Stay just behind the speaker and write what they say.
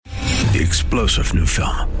The explosive new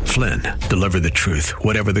film, Flynn, deliver the truth,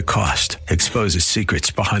 whatever the cost, exposes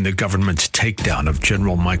secrets behind the government's takedown of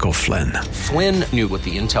General Michael Flynn. Flynn knew what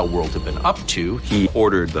the intel world had been up to. He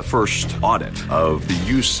ordered the first audit of the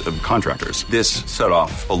use of contractors. This set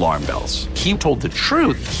off alarm bells. He told the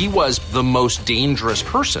truth. He was the most dangerous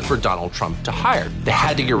person for Donald Trump to hire. They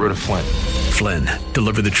had to get rid of Flynn. Flynn,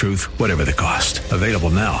 deliver the truth, whatever the cost. Available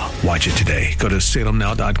now. Watch it today. Go to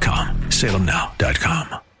salemnow.com.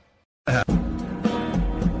 salemnow.com.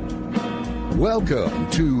 Welcome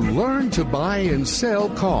to Learn to Buy and Sell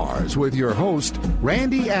Cars with your host,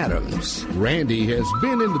 Randy Adams. Randy has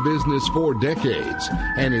been in the business for decades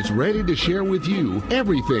and is ready to share with you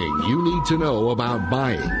everything you need to know about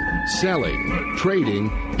buying, selling,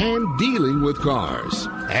 trading, and dealing with cars.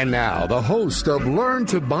 And now, the host of Learn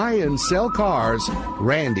to Buy and Sell Cars,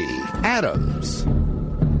 Randy Adams.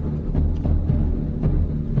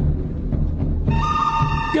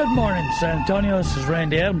 Good morning, San Antonio. This is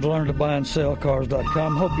Randy Adams,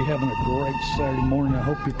 LearnToBuyAndSellCars.com. Hope you're having a great Saturday morning. I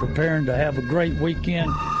hope you're preparing to have a great weekend.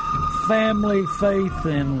 Family, faith,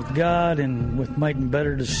 and with God, and with making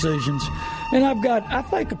better decisions. And I've got, I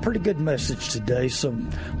think, a pretty good message today. So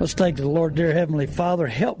let's thank the Lord. Dear Heavenly Father,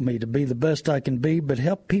 help me to be the best I can be, but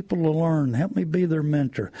help people to learn. Help me be their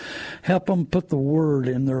mentor. Help them put the word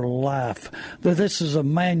in their life. That this is a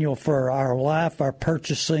manual for our life, our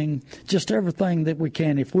purchasing, just everything that we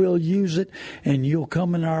can. If we'll use it and you'll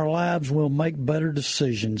come in our lives, we'll make better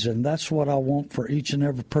decisions. And that's what I want for each and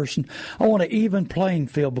every person. I want an even playing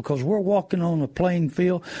field, because we're walking on a playing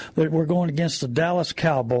field that we're going against the Dallas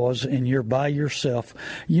Cowboys, and you're by yourself.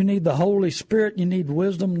 You need the Holy Spirit. You need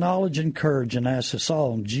wisdom, knowledge, and courage. And I ask this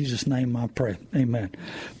all in Jesus' name I pray. Amen.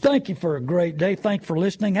 Thank you for a great day. Thank you for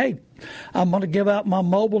listening. Hey, I'm going to give out my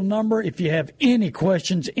mobile number. If you have any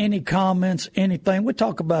questions, any comments, anything, we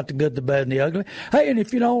talk about the good, the bad, and the ugly. Hey, and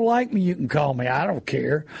if you don't like me, you can call me. I don't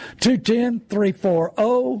care.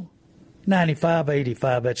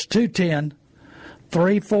 210-340-9585. That's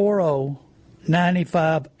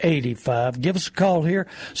 210-340-9585. Give us a call here.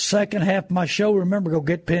 Second half of my show, remember, go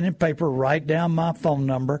get pen and paper, write down my phone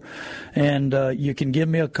number, and you can give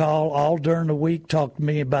me a call all during the week. Talk to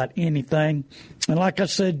me about anything. And like I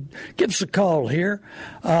said, give us a call here.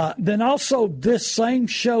 Then also, this same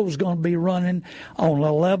show is going to be running on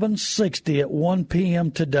 1160 at 1 p.m.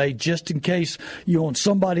 today, just in case you want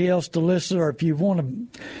somebody else to listen, or if you want to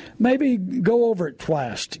maybe go over it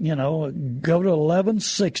twice. You know, go to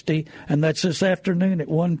 1160, and that's this afternoon at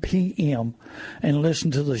 1 p.m., and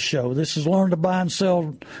listen to the show. This is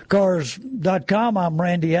LearnToBuyAndSellCars.com. I'm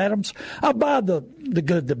Randy Adams. I buy the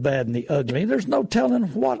good, the bad, and the ugly. There's no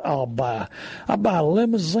telling what I'll buy. I buy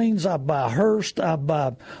limousines, I buy Hearst, I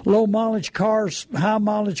buy low-mileage cars,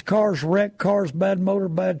 high-mileage cars, wrecked cars, bad motor,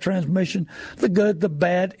 bad transmission, the good, the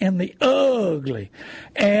bad, and the ugly.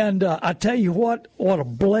 And I tell you what a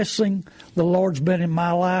blessing the Lord's been in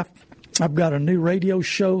my life. I've got a new radio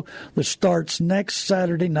show that starts next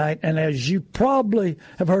Saturday night, and as you probably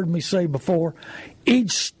have heard me say before,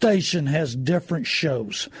 each station has different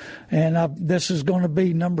shows, and this is going to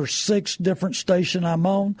be number 6 different station I'm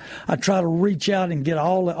on. I try to reach out and get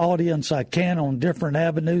all the audience I can on different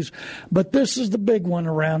avenues, but this is the big one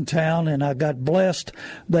around town, and I got blessed.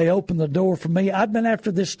 They opened the door for me. I've been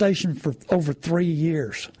after this station for over 3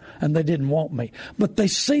 years, and they didn't want me. But they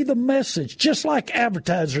see the message, just like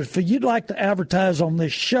advertisers. If you'd like to advertise on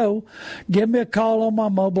this show, give me a call on my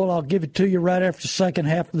mobile. I'll give it to you right after the second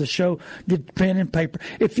half of the show. Get the pen and paper.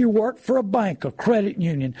 If you work for a bank or credit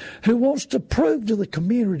union who wants to prove to the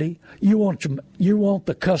community you want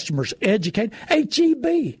the customers educated, HEB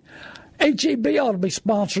ought to be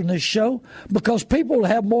sponsoring this show, because people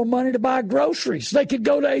have more money to buy groceries. They could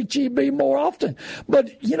go to HEB more often.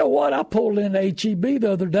 But you know what? I pulled into HEB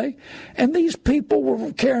the other day, and these people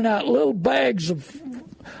were carrying out little bags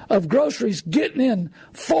of groceries, getting in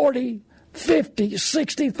 $40,000, $50,000,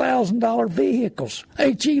 $60,000 vehicles.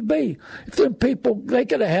 HEB. If them people, they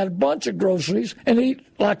could have had a bunch of groceries and eat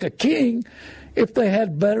like a king if they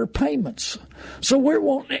had better payments. So we're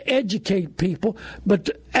wanting to educate people, but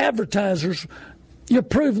advertisers, you're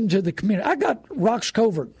proving to the community. I got Rox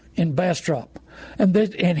Covert in Bastrop, and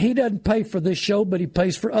he doesn't pay for this show, but he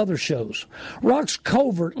pays for other shows. Rox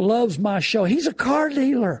Covert loves my show. He's a car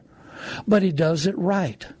dealer, but he does it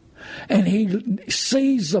right. And he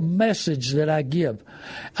sees the message that I give.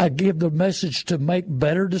 I give the message to make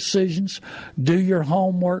better decisions, do your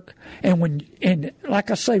homework. And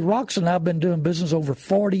like I say, Rox and I have been doing business over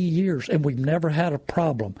 40 years, and we've never had a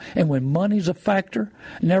problem. And when money's a factor,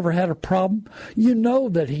 never had a problem, you know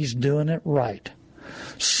that he's doing it right.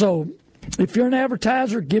 So If you're an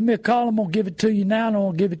advertiser, give me a call. I'm going to give it to you now, and I'm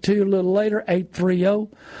going to give it to you a little later,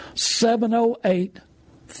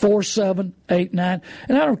 830-708-4789.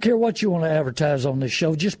 And I don't care what you want to advertise on this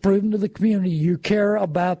show. Just proving to the community you care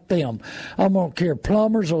about them. I'm going to care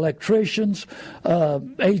plumbers, electricians,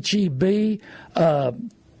 HEB,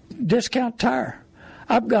 Discount Tire.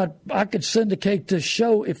 I could syndicate this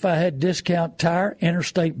show if I had Discount Tire,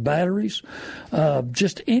 Interstate Batteries,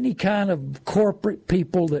 just any kind of corporate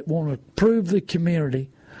people that want to prove the community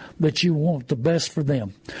that you want the best for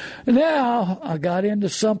them. And now I got into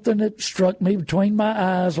something that struck me between my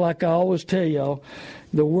eyes, like I always tell y'all.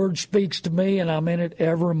 The Word speaks to me, and I'm in it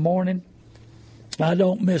every morning. I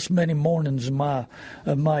don't miss many mornings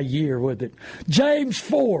of my year with it. James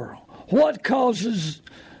 4, what causes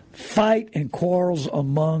fight and quarrels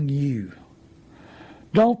among you?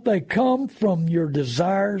 Don't they come from your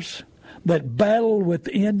desires that battle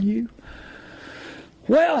within you?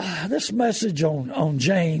 Well, this message on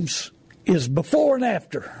James is before and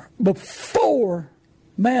after. Before,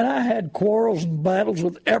 man, I had quarrels and battles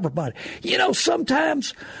with everybody. You know,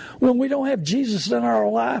 sometimes when we don't have Jesus in our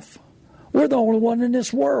life, we're the only one in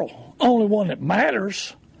this world, only one that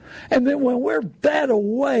matters. And then when we're that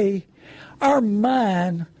away, our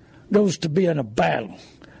mind goes to be in a battle.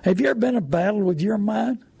 Have you ever been in a battle with your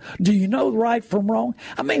mind? Do you know right from wrong?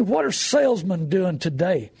 I mean, what are salesmen doing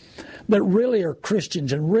today that really are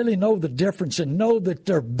Christians and really know the difference and know that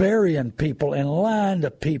they're burying people and lying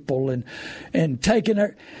to people and taking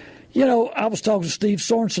their... You know, I was talking to Steve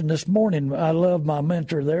Sorensen this morning. I love my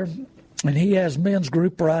mentor there. And he has men's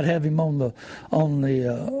group, or I'd have him on the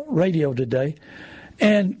radio today.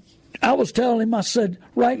 And I was telling him, I said,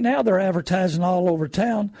 right now they're advertising all over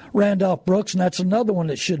town, Randolph Brooks, and that's another one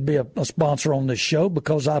that should be a sponsor on this show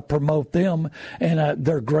because I promote them, and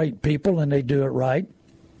they're great people, and they do it right.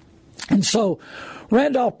 And so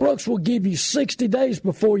Randolph Brooks will give you 60 days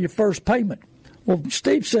before your first payment. Well,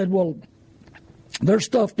 Steve said, well, there's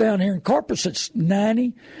stuff down here in Corpus that's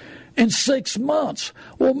 90 and 6 months.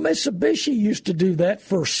 Well, Mitsubishi used to do that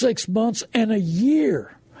for 6 months and a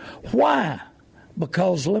year. Why?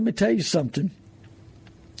 Because let me tell you something.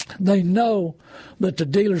 They know that the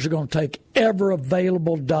dealers are going to take every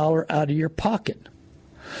available dollar out of your pocket.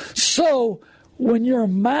 So when your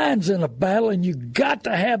mind's in a battle and you got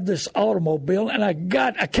to have this automobile, and I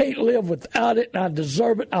can't live without it, and I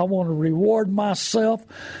deserve it, I want to reward myself,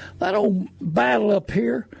 that old battle up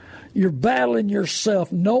here, you're battling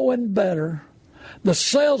yourself, knowing better. The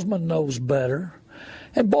salesman knows better.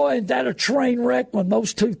 And boy, ain't that a train wreck when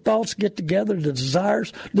those two thoughts get together, the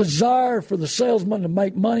desire for the salesman to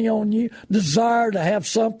make money on you, desire to have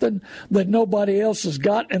something that nobody else has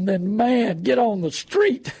got, and then, man, get on the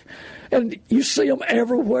street. And you see them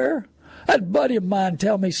everywhere. That buddy of mine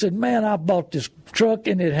tell me, he said, man, I bought this truck,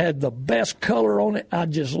 and it had the best color on it. I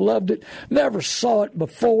just loved it. Never saw it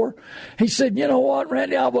before. He said, you know what,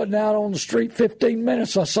 Randy, I wasn't out on the street 15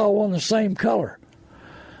 minutes. I saw one the same color.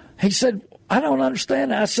 He said, I don't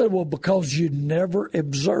understand. I said, well, because you never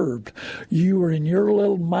observed. You were in your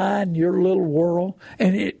little mind, your little world,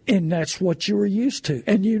 and that's what you were used to.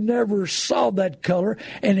 And you never saw that color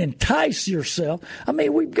and entice yourself. I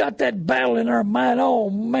mean, we've got that battle in our mind. Oh,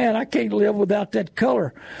 man, I can't live without that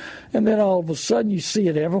color. And then all of a sudden you see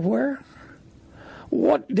it everywhere.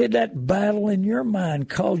 What did that battle in your mind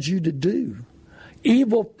cause you to do?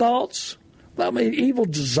 Evil thoughts? I mean, evil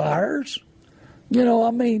desires? You know,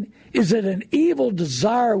 I mean, is it an evil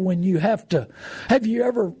desire when you have you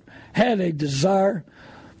ever had a desire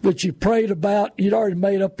that you prayed about, you'd already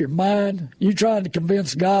made up your mind, you trying to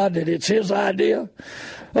convince God that it's his idea?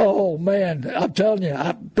 Oh, man, I'm telling you,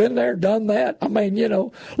 I've been there, done that. I mean, you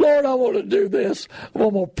know, Lord, I want to do this.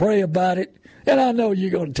 I'm going to pray about it, and I know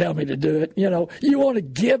you're going to tell me to do it. You know, you want to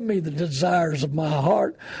give me the desires of my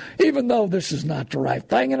heart, even though this is not the right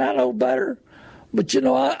thing, and I know better. But, you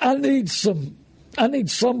know, I need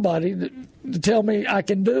somebody to tell me I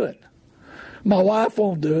can do it. My wife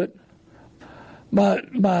won't do it.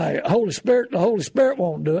 My Holy Spirit, the Holy Spirit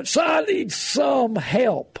won't do it. So I need some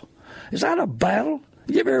help. Is that a battle?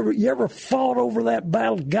 You ever fought over that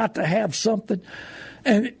battle? Got to have something,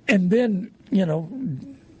 and then, you know,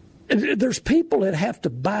 there's people that have to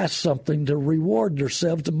buy something to reward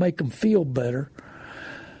themselves to make them feel better.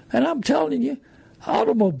 And I'm telling you,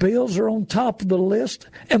 automobiles are on top of the list,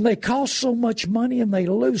 and they cost so much money, and they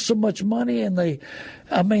lose so much money, and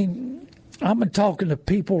I've been talking to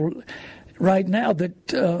people right now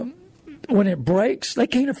that when it breaks, they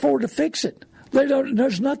can't afford to fix it.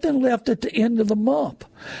 There's nothing left at the end of the month.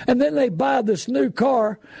 And then they buy this new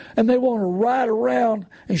car, and they want to ride around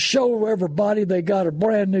and show everybody they got a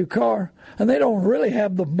brand new car, and they don't really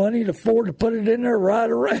have the money to afford to put it in there and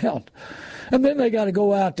ride around. And then they got to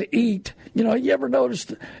go out to eat. You know, you ever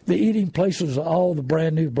noticed the eating places, all the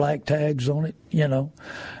brand new black tags on it, you know?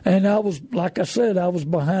 And I was, like I said, I was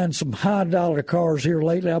behind some high-dollar cars here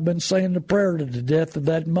lately. I've been saying the prayer to the death of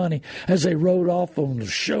that money as they rode off on the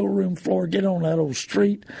showroom floor, get on that old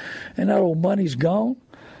street, and that old money's gone.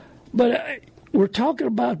 But we're talking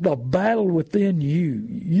about the battle within you,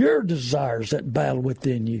 your desires, that battle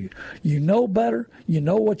within you. You know better. You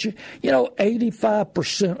know what you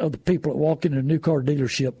 85% of the people that walk into a new car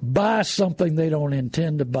dealership buy something they don't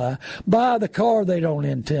intend to buy the car they don't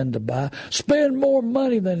intend to buy, spend more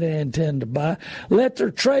money than they intend to buy, let their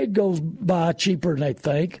trade go by cheaper than they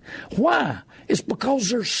think. Why? It's because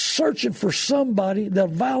they're searching for somebody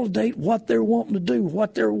that'll validate what they're wanting to do,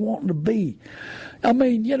 what they're wanting to be. I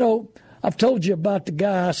mean, you know, I've told you about the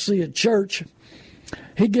guy I see at church.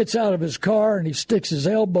 He gets out of his car and he sticks his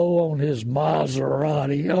elbow on his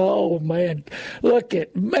Maserati. Oh, man, look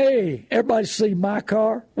at me. Everybody see my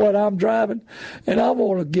car, what I'm driving, and I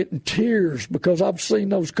want to get in tears because I've seen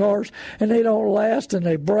those cars, and they don't last, and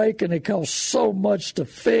they break, and they cost so much to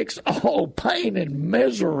fix. Oh, pain and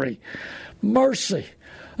misery. Mercy.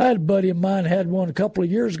 I had a buddy of mine had one a couple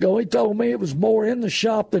of years ago. He told me it was more in the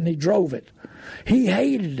shop than he drove it. He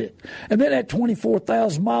hated it. And then at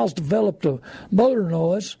 24,000 miles developed a motor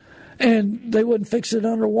noise, and they wouldn't fix it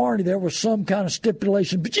under warranty. There was some kind of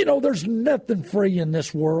stipulation. But, you know, there's nothing free in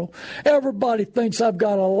this world. Everybody thinks I've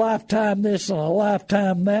got a lifetime this and a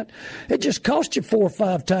lifetime that. It just costs you 4 or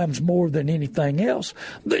 5 times more than anything else.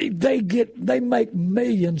 They make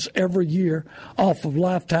millions every year off of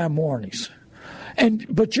lifetime warranties.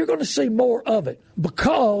 But you're going to see more of it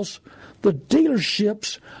because the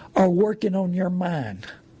dealerships are working on your mind.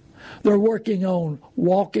 They're working on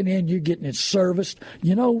walking in, you getting it serviced.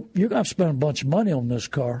 You know, you're going to spend a bunch of money on this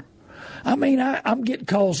car. I mean, I'm getting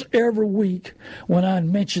calls every week when I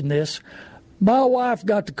mention this. My wife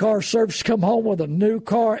got the car serviced, come home with a new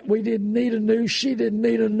car. We didn't need a new, she didn't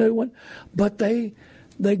need a new one. But they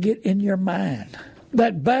get in your mind.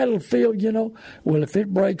 That battlefield, you know, well, if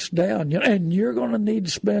it breaks down, and you're going to need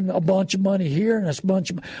to spend a bunch of money here and a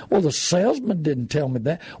bunch of, well, the salesman didn't tell me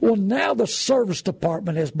that. Well, now the service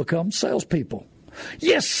department has become salespeople.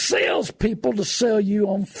 Yes, salespeople to sell you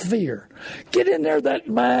on fear. Get in there, that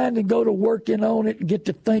mind, and go to working on it and get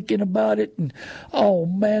to thinking about it. And, oh,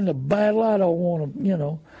 man, the battle, I don't want to, you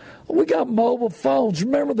know. We got mobile phones.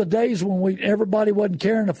 Remember the days when everybody wasn't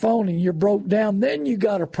carrying a phone and you broke down? Then you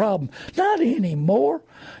got a problem. Not anymore.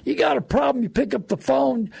 You got a problem, you pick up the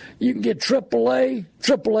phone, you can get AAA.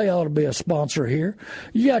 AAA ought to be a sponsor here.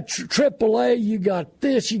 You got AAA, you got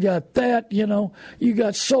this, you got that, you know. You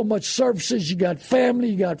got so much services. You got family,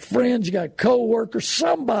 you got friends, you got co-workers.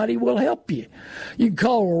 Somebody will help you. You can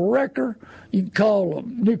call a wrecker. You can call a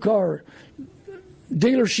new car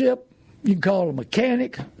dealership. You can call a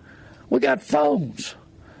mechanic. We got phones.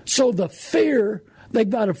 So the fear, they've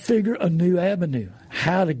got to figure a new avenue,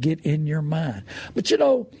 how to get in your mind. But, you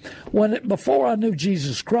know, before I knew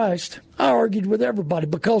Jesus Christ, I argued with everybody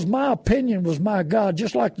because my opinion was my God,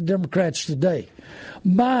 just like the Democrats today.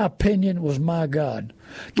 My opinion was my God.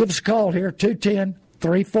 Give us a call here,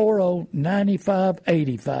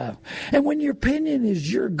 210-340-9585. And when your opinion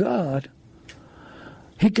is your God,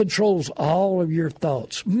 He controls all of your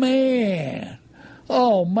thoughts. Man.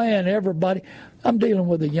 Oh, man, everybody. I'm dealing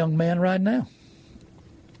with a young man right now.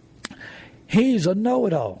 He's a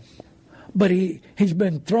know-it-all. But he's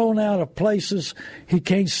been thrown out of places. He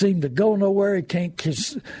can't seem to go nowhere. He can't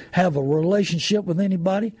have a relationship with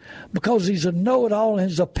anybody because he's a know-it-all and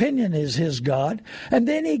his opinion is his God. And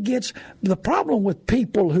then he gets the problem with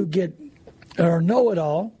people who are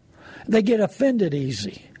know-it-all, they get offended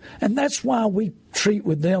easy. And that's why we treat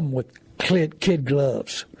with them with kid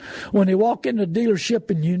gloves. When they walk in the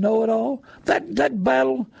dealership and you know it all, that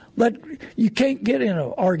battle, you can't get in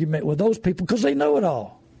an argument with those people because they know it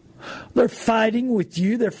all. They're fighting with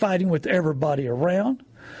you. They're fighting with everybody around.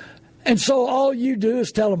 And so all you do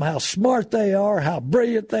is tell them how smart they are, how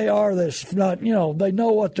brilliant they are. That's not, you know, they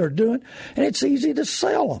know what they're doing. And it's easy to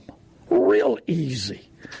sell them. Real easy.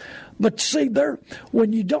 But see,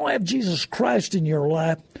 when you don't have Jesus Christ in your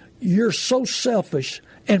life, you're so selfish.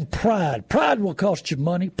 And pride. Pride will cost you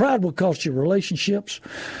money. Pride will cost you relationships.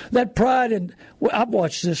 That pride, and I've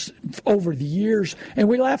watched this over the years, and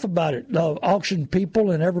we laugh about it. Auction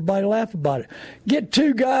people and everybody laugh about it. Get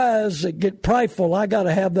two guys that get prideful. I got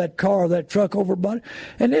to have that car or that truck over, buddy,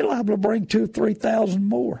 and they're liable to bring $2,000 or $3,000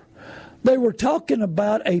 more. They were talking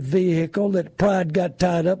about a vehicle that Pride got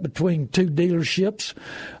tied up between two dealerships,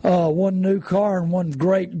 one new car and one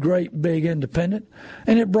great big independent,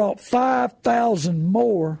 and it brought $5,000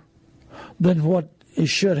 more than what it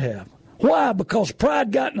should have. Why? Because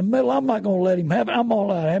Pride got in the middle. I'm not going to let him have it. I'm going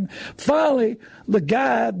to let him. Finally, the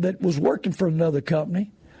guy that was working for another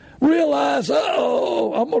company realized,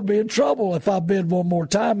 I'm going to be in trouble if I bid one more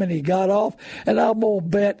time, and he got off, and I'm going to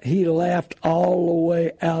bet he laughed all the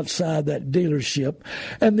way outside that dealership.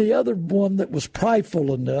 And the other one that was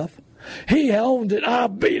prideful enough, he owned it. I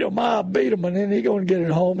beat him, and then he's going to get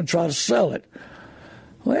it home and try to sell it.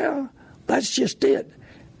 Well, that's just it.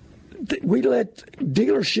 We let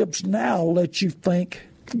dealerships now let you think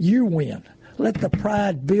you win. Let the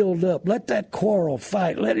pride build up. Let that quarrel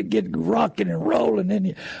fight. Let it get rocking and rolling in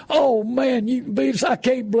you. Oh, man, you can beat us. I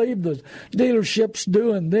can't believe the dealership's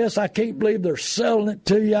doing this. I can't believe they're selling it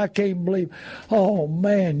to you. I can't believe. Oh,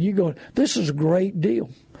 man, this is a great deal.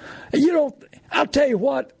 I'll tell you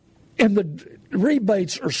what, and the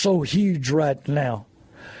rebates are so huge right now.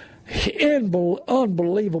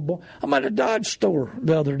 Unbelievable. I'm at a Dodge store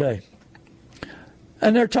the other day,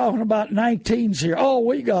 and they're talking about 19s here. Oh,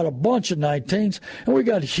 we got a bunch of 19s, and we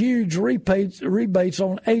got huge rebates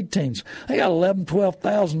on 18s. They got 11,000,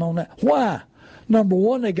 12,000 on that. Why? Number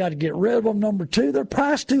one, they got to get rid of them. Number two, they're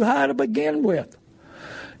priced too high to begin with.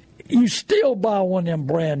 You still buy one of them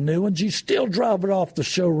brand new ones. You still drive it off the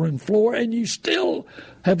showroom floor, and you still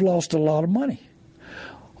have lost a lot of money.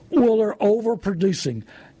 Well, they're overproducing.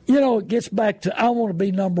 It gets back to I want to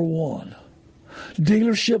be number one.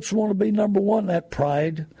 Dealerships want to be number one. That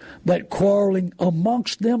pride, that quarreling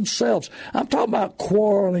amongst themselves. I'm talking about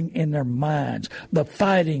quarreling in their minds, the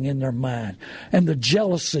fighting in their mind, and the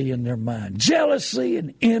jealousy in their mind. Jealousy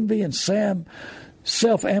and envy and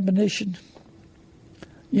self-ammunition.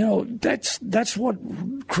 That's what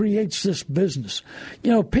creates this business.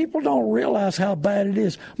 People don't realize how bad it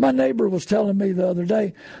is. My neighbor was telling me the other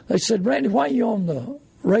day, they said, Randy, why are you on the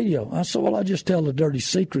radio? I said, well, I just tell the dirty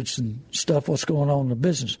secrets and stuff, what's going on in the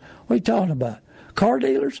business. What are you talking about? Car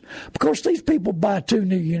dealers? Of course, these people buy 2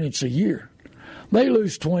 new units a year. They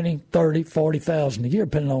lose 20, 30, 40,000 a year,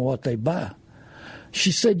 depending on what they buy.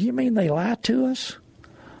 She said, you mean they lie to us?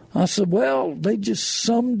 I said, well,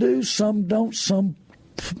 some do, some don't, some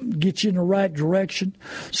get you in the right direction.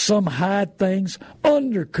 Some hide things.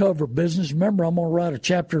 Undercover business. Remember, I'm going to write a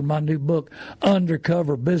chapter in my new book,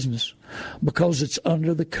 Undercover Business, because it's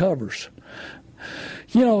under the covers.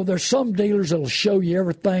 There's some dealers that will show you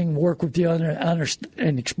everything, work with you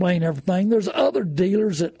and explain everything. There's other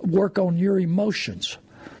dealers that work on your emotions.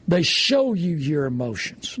 They show you your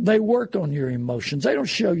emotions. They work on your emotions. They don't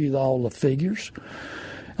show you all the figures.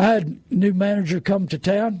 I had a new manager come to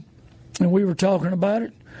town, and we were talking about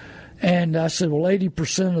it, and I said, well,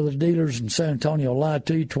 80% of the dealers in San Antonio lie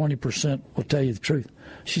to you, 20% will tell you the truth.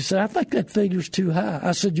 She said, I think that figure's too high.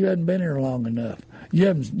 I said, you haven't been here long enough.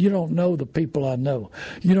 You don't know the people I know.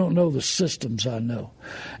 You don't know the systems I know.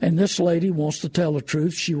 And this lady wants to tell the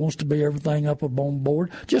truth. She wants to be everything up on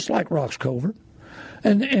board, just like Rox Covert.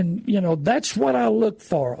 And that's what I look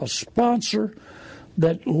for, a sponsor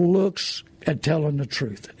that looks at telling the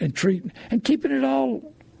truth and keeping it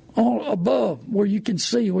all above where you can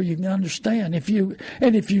see, where you can understand. If you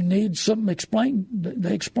need something explained,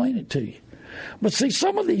 they explain it to you. But see,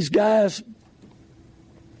 some of these guys,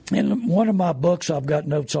 in one of my books I've got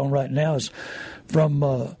notes on right now, is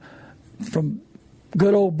from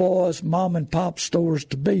good old boys, mom and pop stores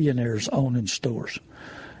to billionaires owning stores.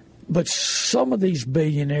 But some of these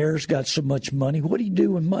billionaires got so much money. What do you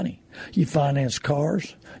do with money? You finance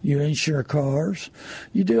cars. You insure cars.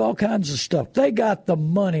 You do all kinds of stuff. They got the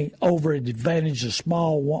money over at advantage of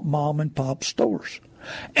small mom and pop stores.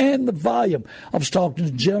 And the volume. I was talking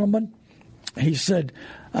to a gentleman. He said,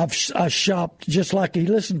 I shopped, just like he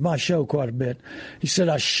listened to my show quite a bit. He said,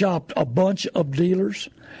 I shopped a bunch of dealers,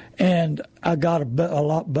 and I got a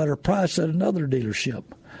lot better price at another dealership.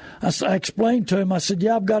 I explained to him, I said,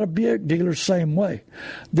 yeah, I've got a Buick dealer same way.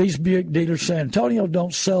 These Buick dealers in San Antonio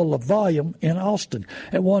don't sell the volume in Austin.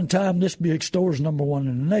 At one time, this Buick store is number one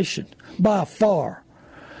in the nation, by far.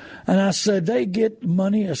 And I said, they get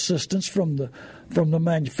money assistance from the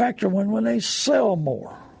manufacturer when they sell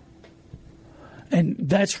more. And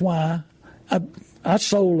that's why I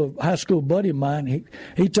sold a high school buddy of mine.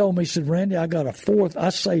 He told me, he said, Randy, I saved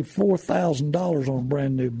 $4,000 on a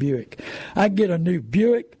brand new Buick. I get a new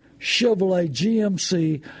Buick, Chevrolet,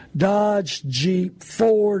 GMC, Dodge, Jeep,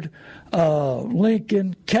 Ford,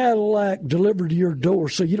 Lincoln, Cadillac delivered to your door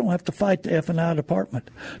so you don't have to fight the F&I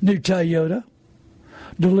department. New Toyota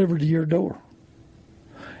delivered to your door.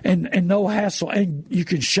 and no hassle. And you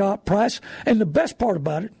can shop price. And the best part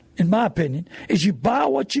about it, in my opinion, is you buy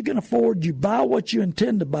what you can afford, you buy what you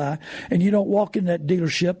intend to buy, and you don't walk in that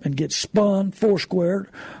dealership and get spun, four-squared,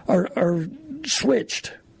 or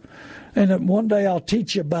switched. And then one day I'll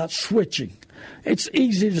teach you about switching. It's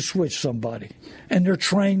easy to switch somebody, and they're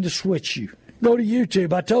trained to switch you. Go to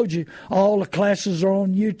YouTube. I told you all the classes are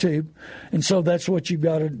on YouTube, and so that's what you've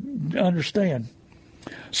got to understand.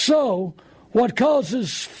 So, what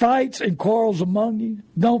causes fights and quarrels among you?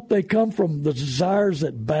 Don't they come from the desires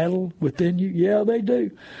that battle within you? Yeah, they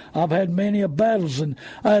do. I've had many battles, and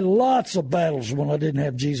I had lots of battles when I didn't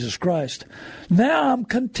have Jesus Christ. Now I'm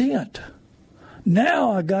content.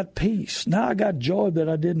 Now I got peace. Now I got joy that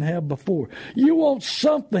I didn't have before. You want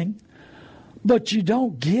something, but you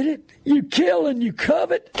don't get it? You kill and you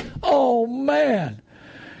covet? Oh, man.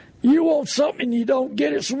 You want something and you don't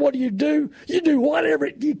get it, so what do? You do whatever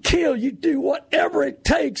you kill. You do whatever it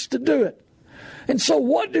takes to do it. And so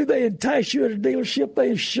what do they entice you at a dealership?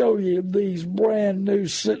 They show you these brand new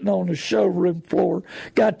sitting on the showroom floor,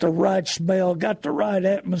 got the right smell, got the right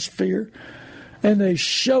atmosphere, and they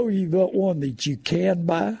show you the one that you can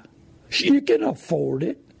buy. You can afford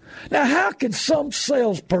it. Now, how can some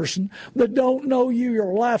salesperson that don't know you,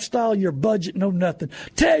 your lifestyle, your budget, know nothing,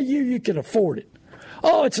 tell you can afford it?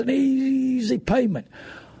 Oh, it's an easy payment.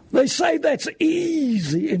 They say that's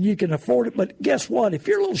easy and you can afford it, but guess what? If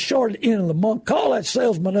you're a little short at the end of the month, call that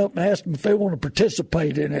salesman up and ask them if they want to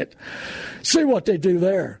participate in it. See what they do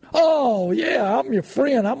there. Oh, yeah, I'm your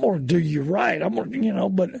friend. I'm going to do you right. I'm going to,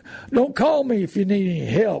 but don't call me if you need any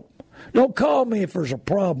help. Don't call me if there's a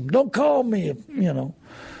problem. Don't call me if,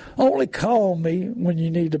 only call me when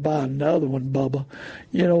you need to buy another one, Bubba.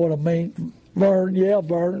 You know what I mean?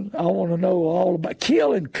 Vern, I want to know all about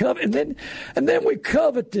kill and covet. And then we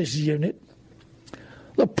covet this unit.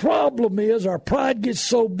 The problem is our pride gets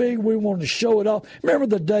so big we want to show it off. Remember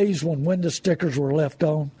the days when window stickers were left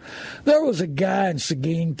on? There was a guy in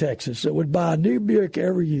Seguin, Texas that would buy a new Buick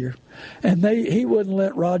every year, and he wouldn't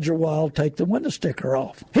let Roger Wild take the window sticker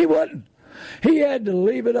off. He wouldn't. He had to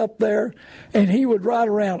leave it up there, and he would ride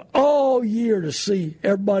around all year to see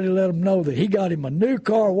everybody, let him know that he got him a new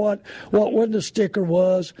car, what window sticker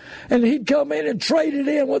was, and he'd come in and trade it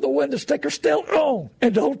in with the window sticker still on,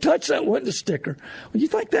 and don't touch that window sticker. Well, you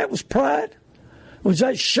think that was pride? Was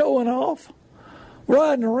that showing off?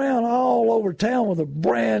 Riding around all over town with a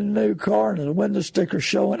brand new car and the window sticker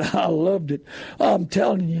showing. I loved it. I'm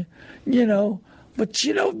telling you, but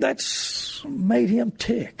that's made him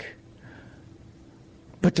tick.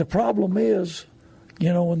 But the problem is,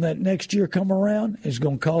 when that next year come around, it's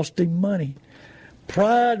going to cost him money.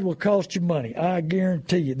 Pride will cost you money, I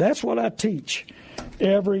guarantee you. That's what I teach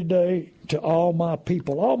every day to all my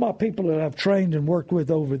people that I've trained and worked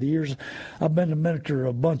with over the years. I've been a mentor to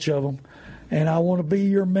a bunch of them, and I want to be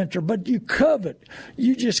your mentor. But you covet.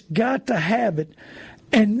 You just got to have it.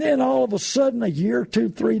 And then all of a sudden, a year, 2,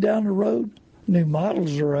 3 down the road, new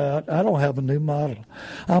models are out. I don't have a new model.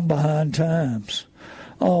 I'm behind times.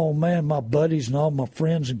 Oh, man, my buddies and all my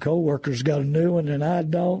friends and coworkers got a new one, and I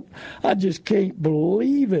don't. I just can't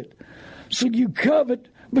believe it. So you covet,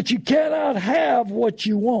 but you cannot have what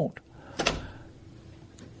you want.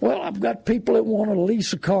 Well, I've got people that want to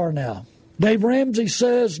lease a car now. Dave Ramsey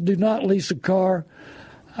says do not lease a car.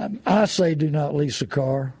 I say do not lease a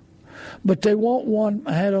car. But they want one.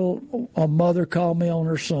 I had a mother call me on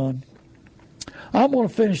her son. I'm going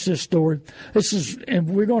to finish this story. And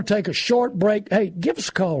we're going to take a short break. Hey, give us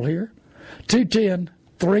a call here,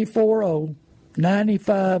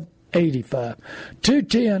 210-340-9585.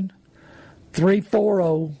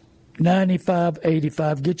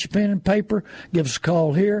 210-340-9585. Get your pen and paper. Give us a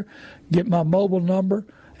call here. Get my mobile number.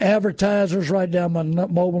 Advertisers, write down my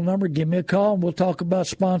mobile number. Give me a call, and we'll talk about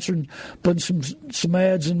sponsoring, putting some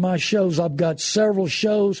ads in my shows. I've got several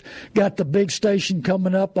shows. Got the big station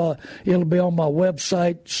coming up. It'll be on my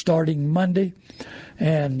website starting Monday,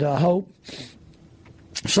 and I hope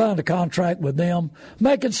signed a contract with them,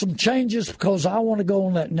 making some changes because I want to go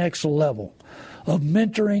on that next level of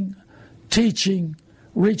mentoring, teaching,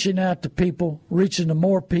 reaching out to people, reaching to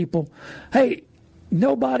more people. Hey,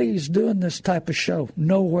 nobody's doing this type of show,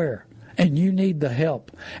 nowhere, and you need the help.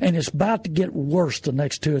 And it's about to get worse the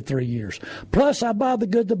next 2 or 3 years. Plus, I buy the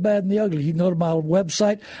good, the bad, and the ugly. You can go to my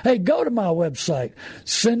website. Hey, go to my website.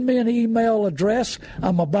 Send me an email address.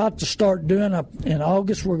 I'm about to start doing, in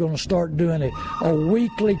August, we're going to start doing a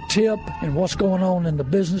weekly tip and what's going on in the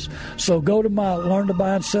business. So go to my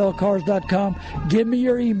learntobuyandsellcars.com. Give me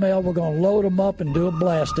your email. We're going to load them up and do a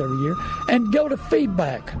blast every year. And go to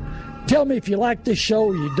feedback. Tell me if you like this show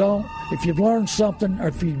or you don't, if you've learned something, or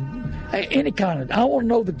if you any kind of. I want to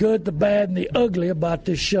know the good, the bad, and the ugly about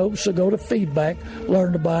this show. So go to feedback,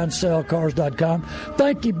 learntobuyandSellCars.com.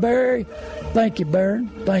 Thank you, Barry. Thank you, Barron.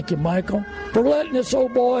 Thank you, Michael, for letting this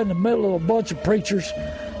old boy in the middle of a bunch of preachers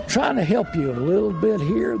trying to help you a little bit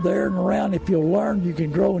here, there, and around. If you'll learn, you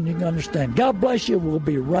can grow and you can understand. God bless you. We'll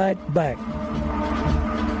be right back.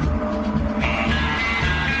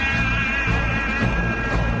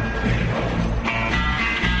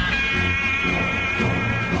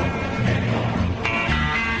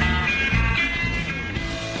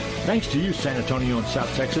 Thanks to you, San Antonio and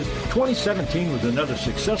South Texas, 2017 was another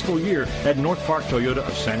successful year at North Park Toyota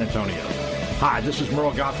of San Antonio. Hi, this is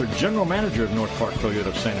Merle Gothard, General Manager of North Park Toyota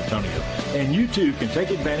of San Antonio. And you too can take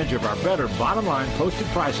advantage of our better bottom line posted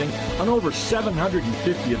pricing on over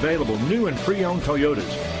 750 available new and pre-owned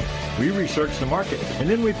Toyotas. We research the market, and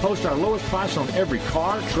then we post our lowest price on every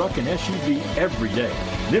car, truck, and SUV every day.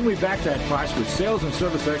 Then we back that price with sales and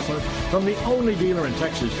service excellence from the only dealer in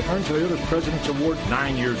Texas to earn Toyota's President's Award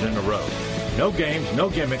 9 years in a row. No games, no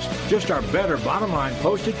gimmicks, just our better bottom line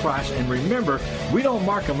posted price. And remember, we don't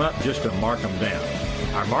mark them up just to mark them down.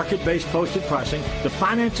 Our market-based posted pricing, the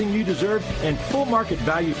financing you deserve, and full market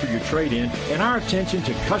value for your trade-in, and our attention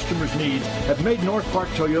to customers' needs have made North Park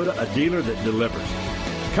Toyota a dealer that delivers.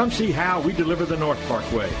 Come see how we deliver the North Park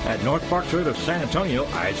way at North Park Toyota of San Antonio,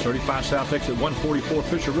 I-35 South exit 144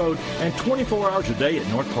 Fisher Road, and 24 hours a day at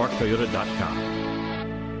northparktoyota.com.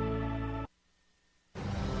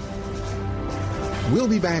 We'll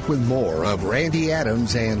be back with more of Randy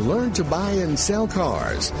Adams and Learn to Buy and Sell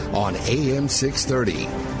Cars on AM 630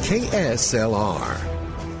 KSLR.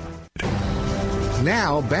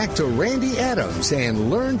 Now back to Randy Adams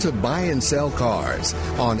and Learn to Buy and Sell Cars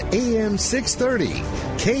on AM 630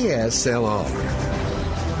 KSLR.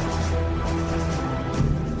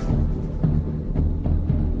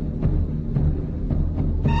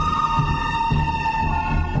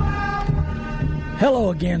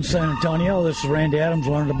 Hello again, San Antonio. This is Randy Adams,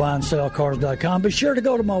 LearnToBuyAndSellCars.com. Be sure to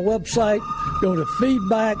go to my website, go to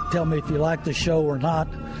feedback, tell me if you like the show or not.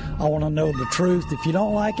 I want to know the truth. If you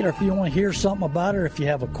don't like it, or if you want to hear something about it, or if you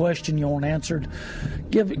have a question you want answered,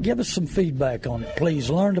 give us some feedback on it.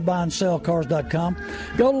 Please, LearnToBuyAndSellCars.com.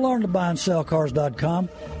 Go to LearnToBuyAndSellCars.com.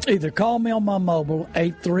 Either call me on my mobile,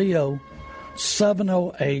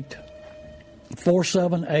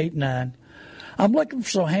 830-708-4789. I'm looking for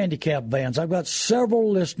some handicap vans. I've got several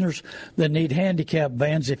listeners that need handicap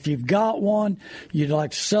vans. If you've got one, you'd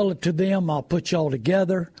like to sell it to them, I'll put you all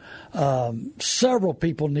together. Several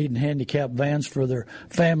people needing handicap vans for their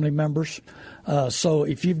family members. So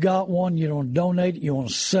if you've got one, you want to donate it, you want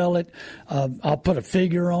to sell it, I'll put a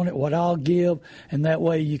figure on it, what I'll give, and that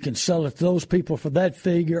way you can sell it to those people for that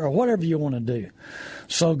figure or whatever you want to do.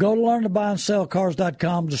 So go to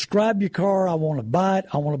LearnToBuyAndSellCars.com. Describe your car. I want to buy it.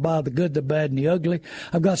 I want to buy the good, the bad, and the ugly.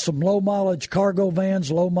 I've got some low-mileage cargo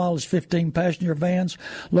vans, low-mileage 15-passenger vans,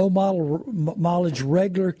 low-mileage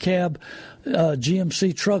regular cab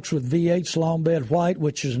GMC trucks with V8s, long bed white,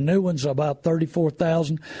 which is new ones, about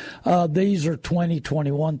 $34,000. These are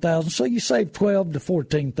 $21,000. So you save $12,000 to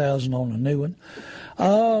 $14,000 on a new one.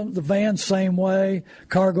 The van, same way.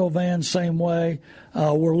 Cargo van, same way.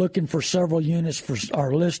 We're looking for several units for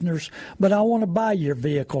our listeners, but I want to buy your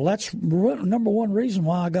vehicle. That's number one reason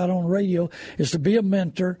why I got on radio, is to be a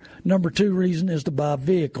mentor. Number two reason is to buy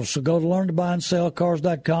vehicles. So go to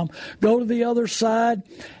LearnToBuyAndSellCars.com. Go to the other side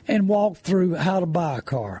and walk through how to buy a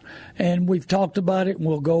car. And we've talked about it, and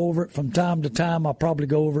we'll go over it from time to time. I'll probably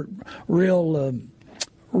go over it real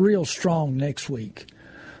strong next week.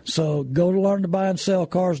 So go to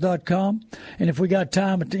LearnToBuyAndSellCars.com, and if we got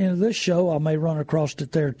time at the end of this show, I may run across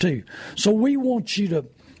it there too. So we want you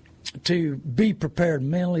to be prepared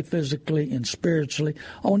mentally, physically, and spiritually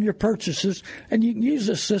on your purchases, and you can use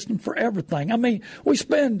this system for everything. I mean, we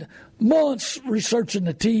spend months researching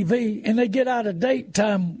the TV, and they get out of date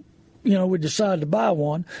time. We decide to buy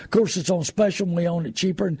one. Of course, it's on special and we own it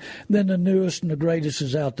cheaper, and then the newest and the greatest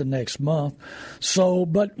is out the next month. So,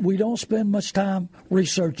 but we don't spend much time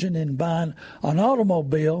researching and buying an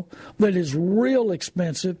automobile that is real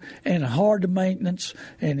expensive and hard to maintenance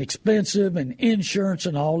and expensive, and insurance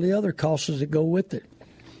and all the other costs that go with it.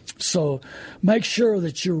 So make sure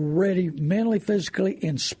that you're ready mentally, physically,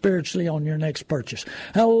 and spiritually on your next purchase.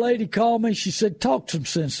 A lady called me. She said, talk some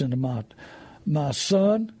sense into my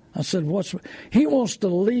son. I said, he wants to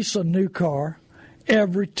lease a new car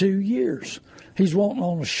every 2 years. He's wanting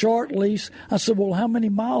on a short lease. I said, well, how many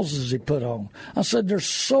miles does he put on? I said, there's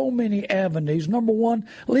so many avenues. Number one,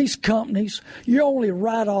 lease companies, you only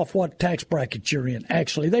write off what tax bracket you're in.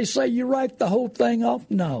 Actually, they say you write the whole thing off.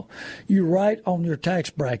 No, you write on your tax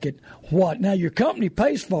bracket what. Now, your company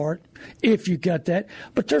pays for it if you got that.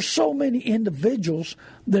 But there's so many individuals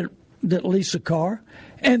that lease a car,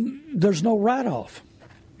 and there's no write-off.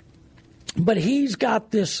 But he's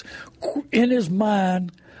got this in his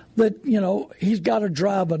mind that, he's got to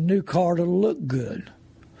drive a new car to look good.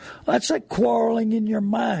 That's that quarreling in your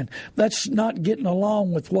mind. That's not getting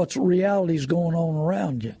along with what's reality's going on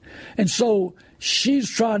around you. And so she's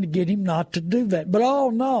trying to get him not to do that. But, oh,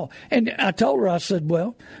 no. And I told her, I said,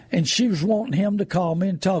 well, and she was wanting him to call me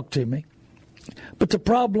and talk to me. But the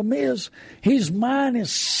problem is his mind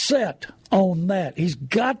is set on that. He's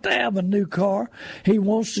got to have a new car. He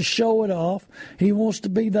wants to show it off. He wants to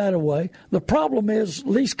be that way. The problem is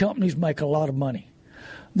lease companies make a lot of money.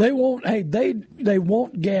 They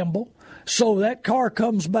won't gamble. So that car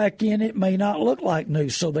comes back in, it may not look like new,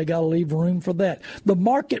 so they got to leave room for that. The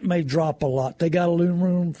market may drop a lot. They got to leave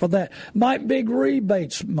room for that. Might big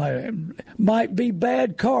rebates, might be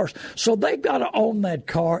bad cars. So they got to own that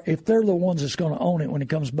car if they're the ones that's going to own it when it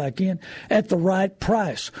comes back in at the right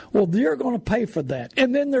price. Well, they're going to pay for that.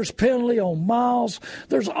 And then there's penalty on miles.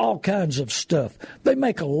 There's all kinds of stuff. They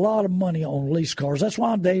make a lot of money on lease cars. That's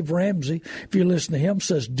why Dave Ramsey, if you listen to him,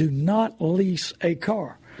 says do not lease a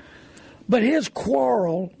car. But his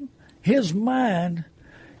quarrel, his mind,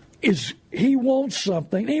 is he wants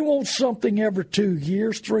something. He wants something every 2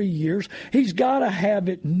 years, 3 years. He's got to have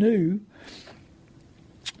it new.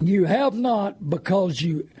 You have not because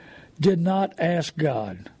you did not ask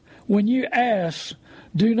God. When you ask,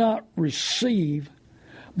 do not receive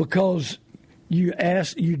because you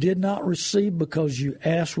did not receive because you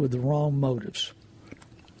asked with the wrong motives.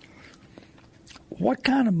 What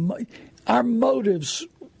kind of our motives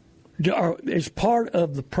is part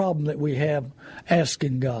of the problem that we have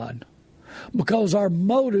asking God, because our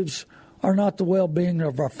motives are not the well-being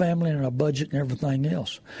of our family and our budget and everything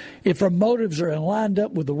else. If our motives are lined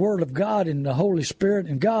up with the Word of God and the Holy Spirit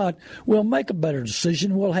and God, we'll make a better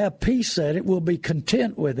decision. We'll have peace at it. We'll be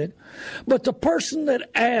content with it. But the person that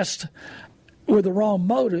asked with the wrong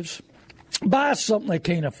motives buys something they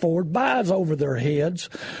can't afford, buys over their heads,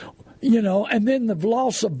 and then the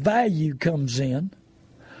loss of value comes in.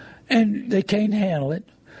 And they can't handle it,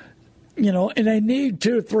 and they need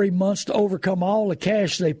 2 or 3 months to overcome all the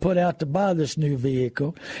cash they put out to buy this new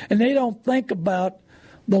vehicle. And they don't think about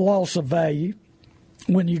the loss of value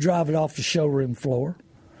when you drive it off the showroom floor.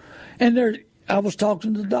 And I was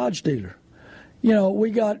talking to the Dodge dealer.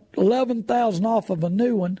 We got $11,000 off of a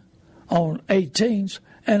new one on 18s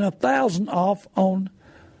and $1,000 off on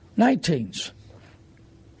 19s.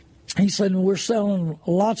 He said, we're selling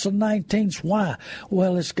lots of 19s. Why?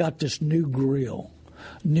 Well, it's got this new grill,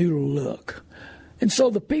 new look. And so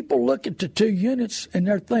the people look at the 2 units and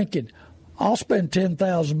they're thinking, I'll spend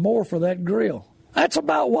 $10,000 more for that grill. That's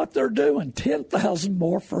about what they're doing, $10,000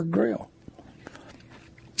 more for a grill.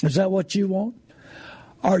 Is that what you want?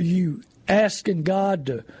 Are you asking God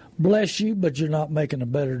to bless you, but you're not making a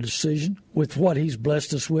better decision with what He's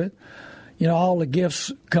blessed us with? All the gifts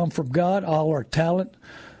come from God, all our talent,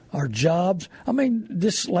 our jobs. I mean,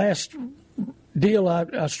 this last deal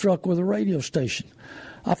I struck with a radio station,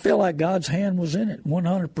 I feel like God's hand was in it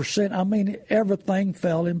 100%. I mean, everything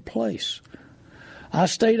fell in place. I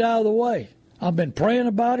stayed out of the way. I've been praying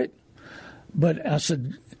about it, but I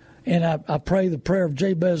said, and I pray the prayer of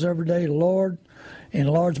Jabez every day, Lord,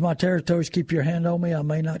 enlarge my territories, keep your hand on me, I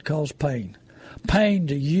may not cause pain. Pain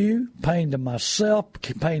to you, pain to myself,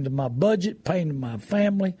 pain to my budget, pain to my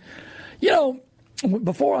family.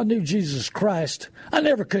 Before I knew Jesus Christ, I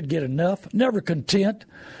never could get enough, never content.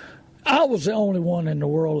 I was the only one in the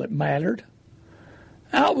world that mattered.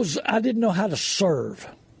 I didn't know how to serve.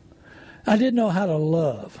 I didn't know how to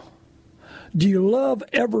love. Do you love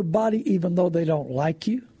everybody even though they don't like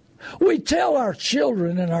you? We tell our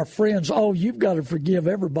children and our friends, oh, you've got to forgive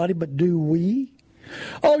everybody, but do we?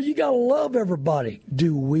 Oh, you got to love everybody.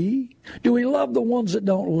 Do we? Do we love the ones that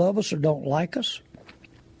don't love us or don't like us?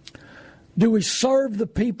 Do we serve the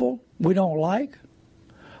people we don't like?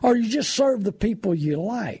 Or you just serve the people you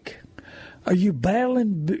like? Are you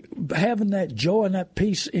battling, having that joy and that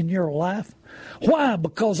peace in your life? Why?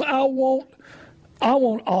 Because I want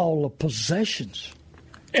all the possessions,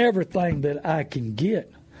 everything that I can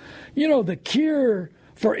get. The cure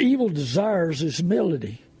for evil desires is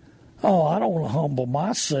humility. Oh, I don't want to humble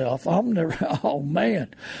myself. I'm never. Oh man,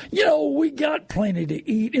 we got plenty to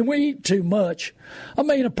eat, and we eat too much. I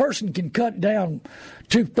mean, a person can cut down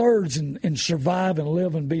 2/3 and survive and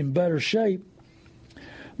live and be in better shape.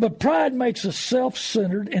 But pride makes us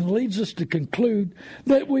self-centered and leads us to conclude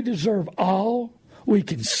that we deserve all we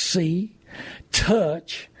can see,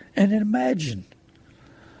 touch, and imagine.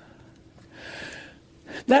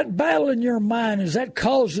 That battle in your mind, is that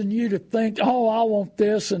causing you to think, oh, I want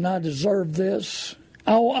this and I deserve this?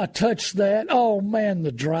 Oh, I touched that. Oh, man,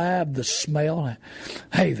 the drive, the smell.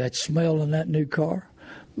 Hey, that smell in that new car.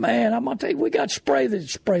 Man, I'm going to tell you, we got spray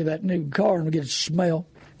that new car and we get a smell.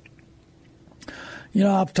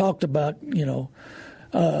 I've talked about, you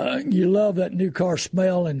love that new car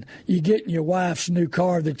smell, and you get in your wife's new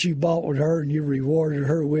car that you bought with her and you rewarded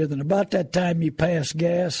her with, and about that time you pass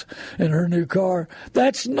gas in her new car,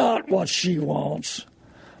 that's not what she wants.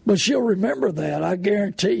 But she'll remember that, I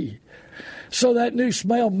guarantee. So that new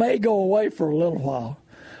smell may go away for a little while.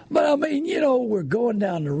 But, I mean, we're going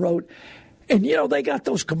down the road, and, they got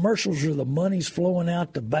those commercials where the money's flowing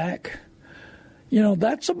out the back.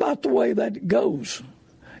 That's about the way that goes.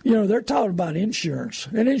 They're talking about insurance,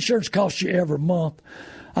 and insurance costs you every month.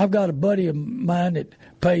 I've got a buddy of mine that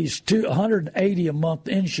pays $180 a month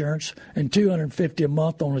insurance and $250 a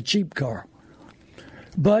month on a cheap car.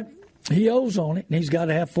 But he owes on it, and he's got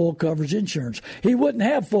to have full coverage insurance. He wouldn't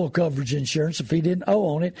have full coverage insurance if he didn't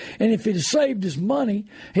owe on it, and if he'd have saved his money,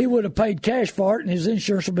 he would have paid cash for it, and his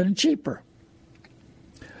insurance would have been cheaper.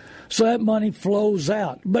 So that money flows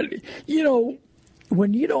out. But,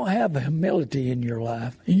 when you don't have humility in your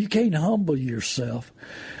life, and you can't humble yourself,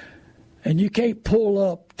 and you can't pull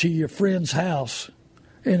up to your friend's house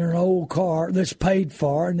in an old car that's paid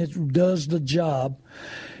for and it does the job.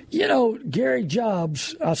 Gary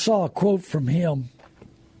Jobs, I saw a quote from him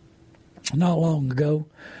not long ago,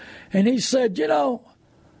 and he said,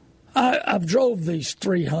 I've drove these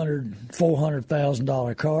 $300,000,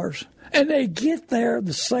 $400,000 cars, and they get there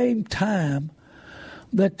the same time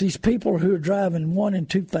that these people who are driving $1,000 and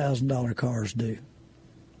 $2,000 cars do.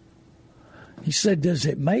 He said, does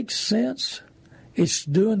it make sense? It's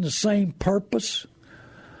doing the same purpose,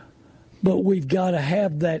 but we've got to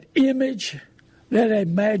have that image, that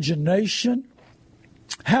imagination,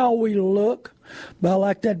 how we look. About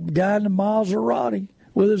like that guy in the Maserati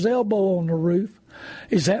with his elbow on the roof.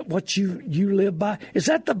 Is that what you live by? Is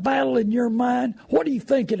that the battle in your mind? What are you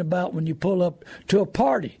thinking about when you pull up to a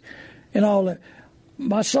party and all that?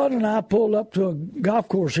 My son and I pulled up to a golf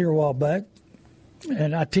course here a while back,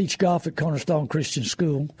 and I teach golf at Cornerstone Christian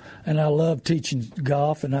School, and I love teaching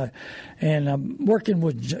golf, and I'm working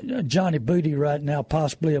with Johnny Booty right now,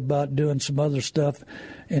 possibly about doing some other stuff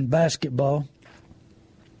in basketball.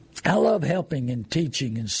 I love helping and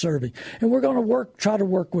teaching and serving, and we're going to try to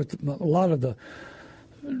work with a lot of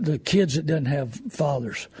the kids that doesn't have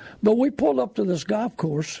fathers. But we pulled up to this golf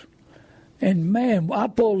course. And, man, I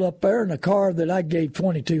pulled up there in a car that I gave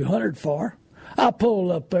 $2,200 for. I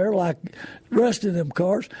pulled up there like the rest of them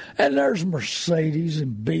cars, and there's Mercedes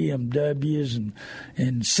and BMWs and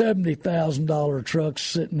 $70,000 trucks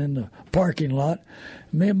sitting in the parking lot.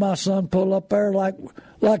 Me and my son pulled up there like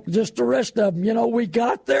just the rest of them. We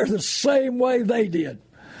got there the same way they did.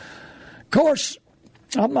 Of course,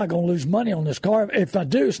 I'm not going to lose money on this car. If I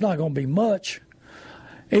do, it's not going to be much.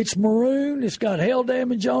 It's maroon, it's got hail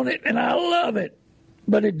damage on it, and I love it.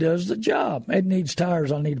 But it does the job. It needs tires.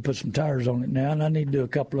 I need to put some tires on it now, and I need to do a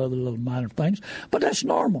couple other little minor things. But that's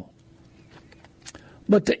normal.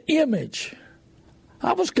 But the image,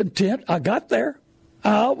 I was content. I got there.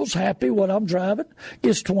 I was happy what I'm driving.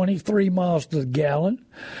 Gets 23 miles to the gallon.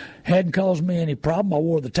 Hadn't caused me any problem. I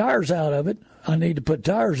wore the tires out of it. I need to put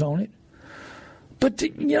tires on it. But,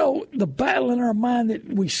 the battle in our mind that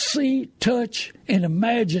we see, touch, and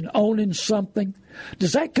imagine owning something,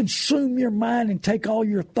 does that consume your mind and take all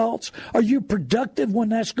your thoughts? Are you productive when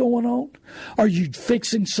that's going on? Are you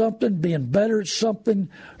fixing something, being better at something,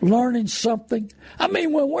 learning something? I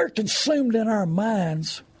mean, when we're consumed in our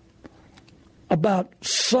minds about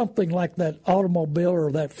something like that automobile or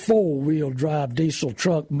that four-wheel drive diesel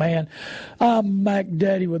truck, man, I'm Mac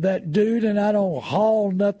Daddy with that dude, and I don't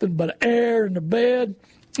haul nothing but air in the bed,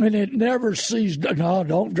 and it never sees, no,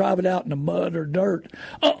 don't drive it out in the mud or dirt.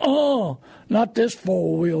 Not this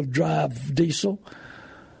four-wheel drive diesel.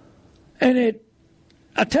 And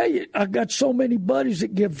I tell you, I got so many buddies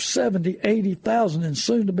that give $70,000, $80,000 and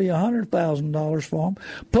soon to be $100,000 for them,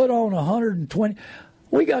 put on $120,000.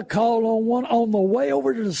 We got called on one on the way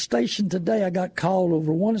over to the station today. I got called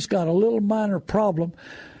over one that's got a little minor problem,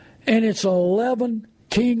 and it's 11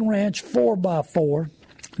 King Ranch 4x4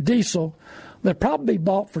 diesel that probably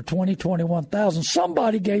bought for $20,000, $21,000.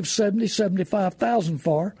 Somebody gave $70,000, $75,000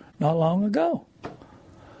 for not long ago.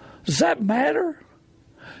 Does that matter?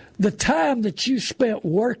 The time that you spent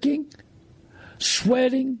working,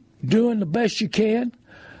 sweating, doing the best you can,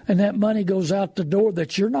 and that money goes out the door,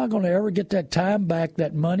 that you're not going to ever get that time back,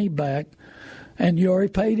 that money back, and you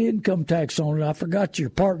already paid income tax on it. I forgot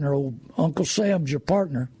your partner, old Uncle Sam's your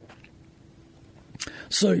partner.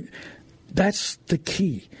 So that's the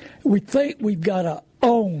key. We think we've got to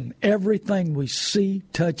own everything we see,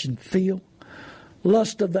 touch, and feel.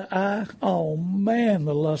 Lust of the eye. Oh, man,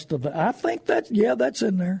 the lust of the eye. I think that's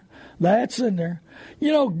in there. That's in there.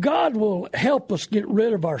 You know, God will help us get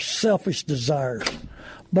rid of our selfish desires.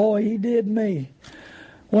 Boy, he did me.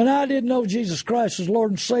 When I didn't know Jesus Christ as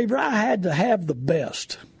Lord and Savior, I had to have the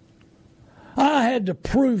best. I had to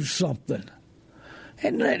prove something.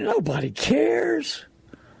 And nobody cares.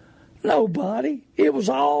 Nobody. It was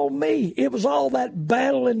all me. It was all that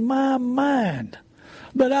battle in my mind.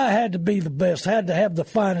 But I had to be the best, had to have the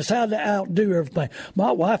finest, had to outdo everything.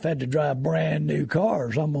 My wife had to drive brand new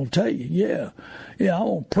cars, I'm going to tell you. Yeah, I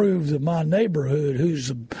want to prove to my neighborhood who's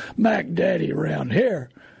the Mac Daddy around here.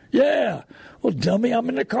 Yeah, well, dummy, I'm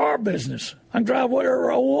in the car business. I can drive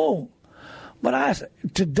whatever I want. But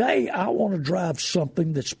today I want to drive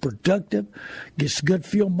something that's productive, gets good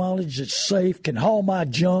fuel mileage, that's safe, can haul my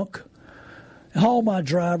junk. All my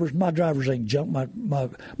drivers ain't junk.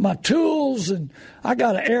 My tools, and I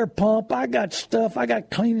got an air pump. I got stuff. I got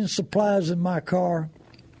cleaning supplies in my car.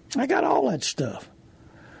 I got all that stuff.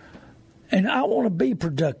 And I want to be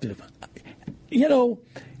productive. You know,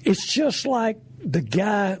 it's just like the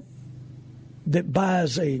guy that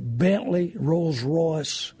buys a Bentley, Rolls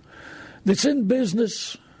Royce, that's in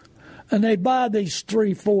business, and they buy these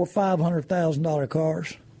 $300,000, $400,000, $500,000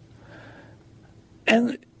 cars,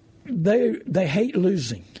 and They hate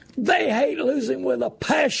losing. They hate losing with a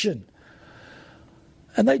passion.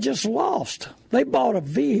 And they just lost. They bought a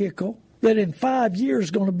vehicle that in 5 years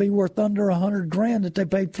is going to be worth under $100,000 that they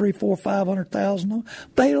paid $300,000, $400,000, $500,000 on.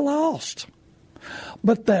 They lost.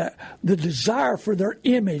 But the desire for their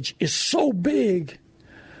image is so big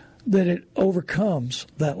that it overcomes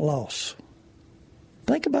that loss.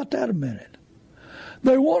 Think about that a minute.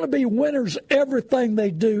 They want to be winners everything they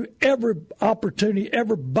do, every opportunity,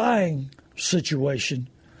 every buying situation.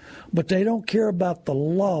 But they don't care about the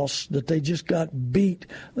loss that they just got beat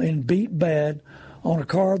and beat bad on a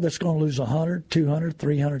car that's going to lose 100, 200,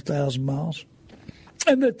 300,000 miles.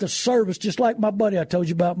 And that the service, just like my buddy, I told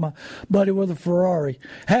you about my buddy with a Ferrari,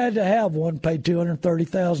 had to have one, paid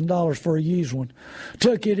 $230,000 for a used one.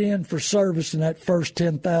 Took it in for service, and that first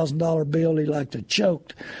 $10,000 bill, he like to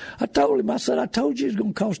choked. I told him, I told you it's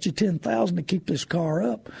going to cost you $10,000 to keep this car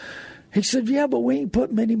up. He said, yeah, but we ain't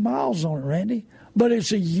put many miles on it, Randy. But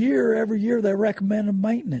it's a year, every year they recommend a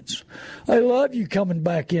maintenance. They love you coming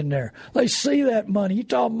back in there. They see that money. You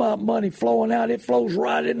talking about money flowing out, it flows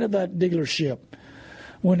right into that dealership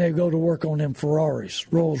when they go to work on them Ferraris,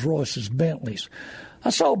 Rolls Royces, Bentleys.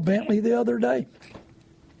 I saw a Bentley the other day.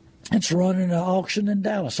 It's running an auction in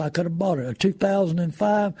Dallas. I could have bought it. A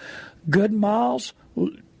 2005, good miles,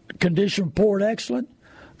 condition report excellent.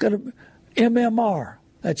 Got a MMR.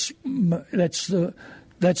 That's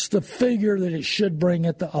the figure that it should bring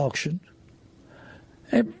at the auction.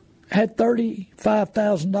 It had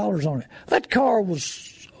 $35,000 on it. That car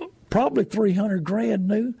was probably $300,000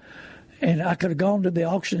 new. And I could have gone to the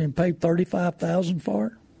auction and paid $35,000 for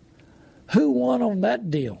it. Who won on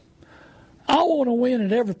that deal? I want to win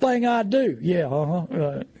at everything I do. Yeah,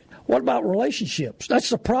 what about relationships?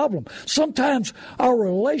 That's the problem. Sometimes our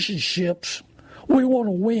relationships, we want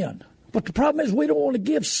to win. But the problem is we don't want to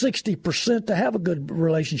give 60% to have a good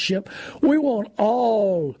relationship. We want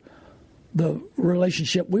all the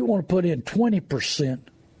relationship. We want to put in 20%,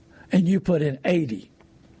 and you put in 80%.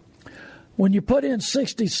 When you put in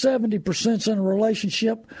 60, 70% in a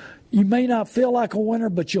relationship, you may not feel like a winner,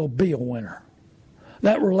 but you'll be a winner.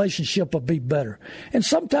 That relationship will be better. And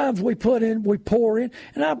sometimes we pour in,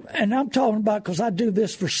 and I'm talking about, because I do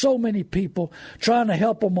this for so many people, trying to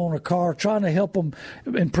help them on a car, trying to help them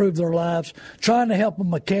improve their lives, trying to help a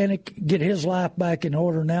mechanic get his life back in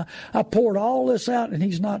order now. I poured all this out, and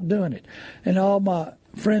he's not doing it. And all my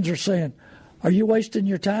friends are saying, are you wasting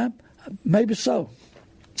your time? Maybe so.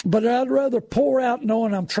 But I'd rather pour out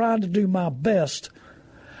knowing I'm trying to do my best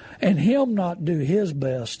and him not do his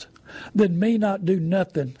best than me not do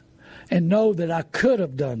nothing and know that I could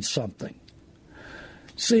have done something.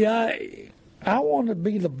 See, I want to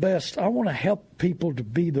be the best. I want to help people to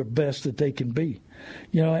be their best that they can be.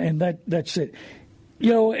 And that's it.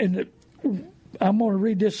 And I'm going to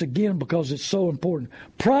read this again because it's so important.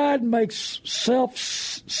 Pride makes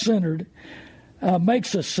self-centered,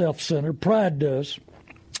 makes us self-centered. Pride does,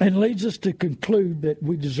 and leads us to conclude that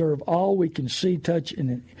we deserve all we can see, touch,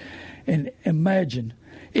 and imagine.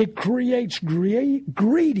 It creates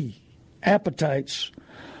greedy appetites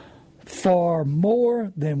for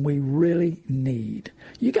more than we really need.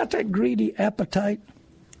 You got that greedy appetite?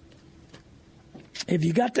 If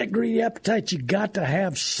you got that greedy appetite, you got to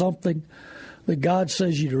have something that God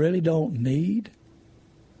says you really don't need.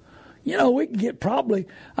 You know, we can get probably,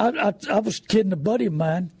 I was kidding a buddy of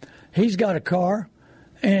mine. He's got a car,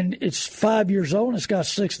 and it's 5 years old, and it's got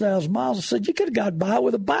 6,000 miles. I said, you could have got by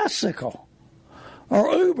with a bicycle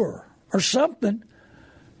or Uber or something.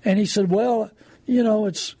 And he said, well, you know,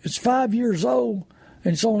 it's 5 years old,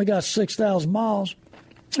 and it's only got 6,000 miles.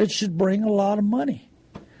 It should bring a lot of money.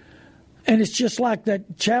 And it's just like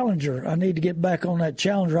that Challenger. I need to get back on that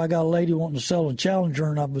Challenger. I got a lady wanting to sell a Challenger,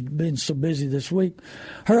 and I've been so busy this week.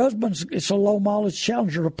 Her husband's, it's a low-mileage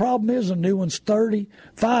Challenger. The problem is the new one's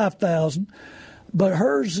 $35,000, but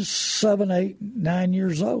hers is 7, 8, 9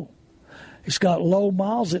 years old. It's got low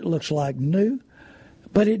miles. It looks like new,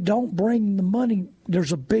 but it don't bring the money.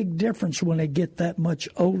 There's a big difference when they get that much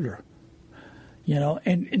older. You know,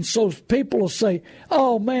 and so people will say,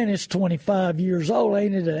 oh, man, it's 25 years old.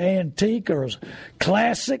 Ain't it an antique or a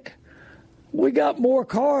classic? We got more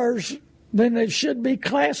cars than there should be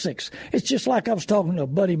classics. It's just like I was talking to a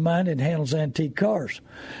buddy of mine that handles antique cars.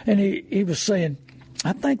 And he was saying,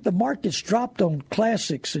 I think the market's dropped on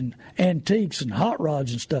classics and antiques and hot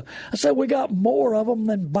rods and stuff. I said, we got more of them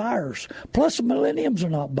than buyers. Plus, the millenniums are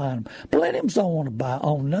not buying them. Millenniums don't want to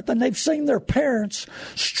own nothing. They've seen their parents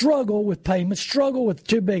struggle with payments, struggle with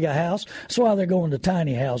too big a house. That's why they're going to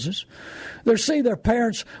tiny houses. They see their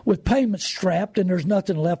parents with payments strapped and there's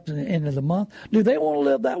nothing left at the end of the month. Do they want to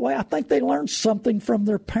live that way? I think they learned something from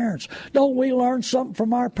their parents. Don't we learn something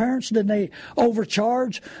from our parents? Didn't they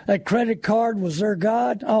overcharge? That credit card was their God.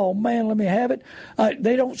 Oh, man, let me have it.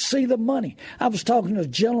 They don't see the money. I was talking to a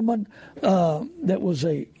gentleman that was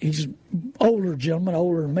he's an older gentleman,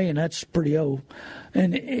 older than me, and that's pretty old.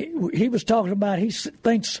 And he was talking about, he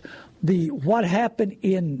thinks what happened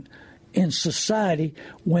in society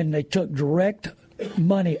when they took direct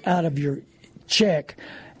money out of your check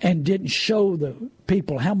and didn't show the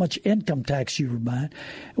people how much income tax you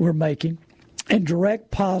were making, and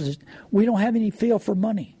direct deposit, we don't have any feel for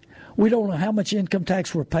money. We don't know how much income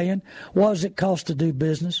tax we're paying. What does it cost to do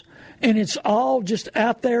business? And it's all just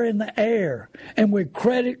out there in the air. And we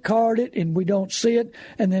credit card it and we don't see it.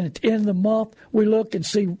 And then at the end of the month, we look and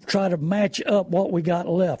try to match up what we got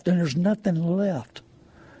left. And there's nothing left.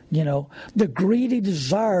 You know, the greedy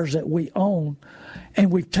desires that we own, and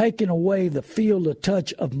we've taken away the feel, the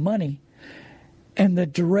touch of money, and the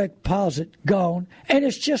direct deposit gone. And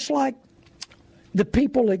it's just like the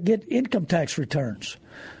people that get income tax returns.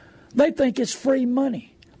 They think it's free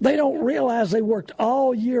money. They don't realize they worked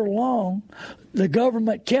all year long. The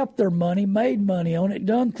government kept their money, made money on it,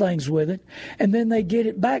 done things with it, and then they get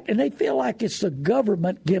it back, and they feel like it's the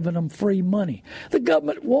government giving them free money. The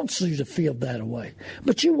government wants you to feel that way,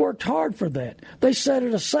 but you worked hard for that. They set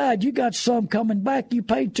it aside. You got some coming back. You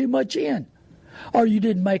paid too much in, or you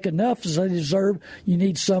didn't make enough as they deserve. You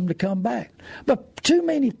need some to come back. But too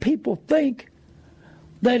many people think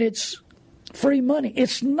that it's free money.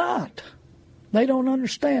 It's not. They don't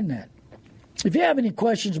understand that. If you have any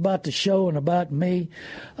questions about the show and about me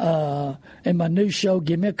and my new show,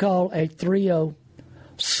 give me a call,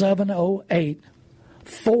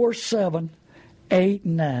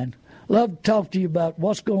 830-708-4789. Love to talk to you about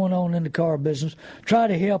what's going on in the car business. Try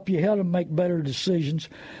to help them make better decisions.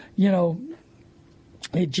 You know,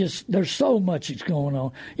 there's so much that's going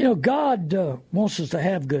on. You know, God wants us to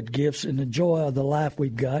have good gifts and the joy of the life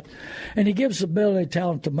we've got. And He gives us the ability and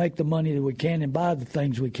talent to make the money that we can and buy the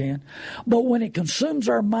things we can. But when it consumes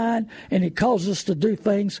our mind and it causes us to do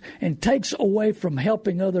things and takes away from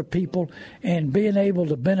helping other people and being able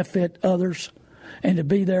to benefit others and to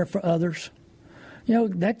be there for others, you know,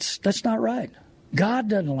 that's not right. God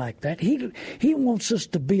doesn't like that. He wants us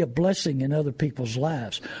to be a blessing in other people's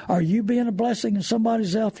lives. Are you being a blessing in somebody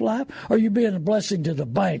else's life? Or are you being a blessing to the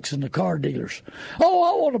banks and the car dealers? Oh,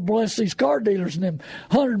 I want to bless these car dealers and them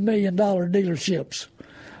 $100 million dealerships.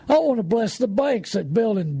 I want to bless the banks that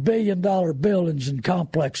building billion-dollar buildings and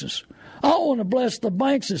complexes. I want to bless the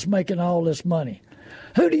banks that's making all this money.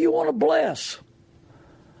 Who do you want to bless?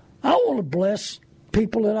 I want to bless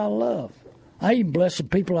people that I love. I even bless the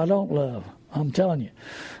people I don't love. I'm telling you.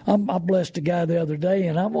 I blessed a guy the other day,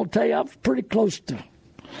 and I'm going to tell you, I was pretty close to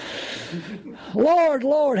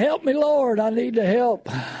Lord, help me, Lord. I need the help,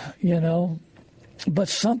 you know. But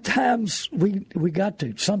sometimes we got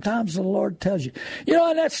to. Sometimes the Lord tells you. You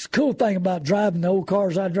know, and that's the cool thing about driving the old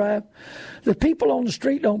cars I drive. The people on the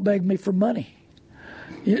street don't beg me for money.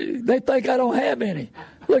 They think I don't have any.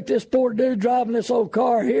 Look, this poor dude driving this old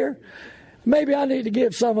car here. Maybe I need to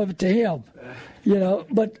give some of it to him. You know,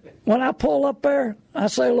 but when I pull up there, I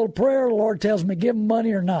say a little prayer. The Lord tells me, give him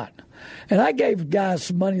money or not. And I gave guys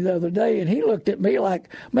some money the other day, and he looked at me like,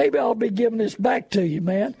 maybe I'll be giving this back to you,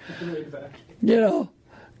 man. You know,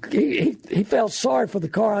 he felt sorry for the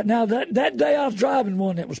car. Now, that day I was driving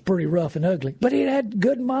one that was pretty rough and ugly, but it had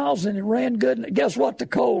good miles and it ran good. And guess what? The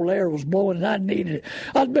cold air was blowing and I needed it.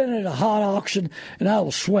 I'd been at a hot auction and I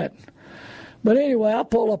was sweating. But anyway, I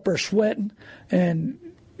pulled up there sweating and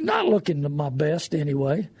not looking my best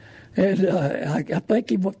anyway. And I think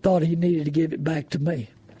he thought he needed to give it back to me.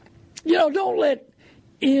 You know, don't let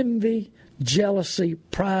envy, jealousy,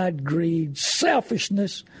 pride, greed,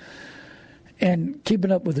 selfishness, and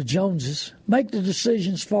keeping up with the Joneses make the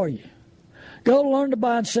decisions for you. Go to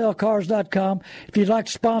learntobuyandsellcars.com. If you'd like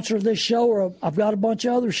to sponsor this show, or I've got a bunch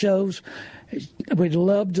of other shows, we'd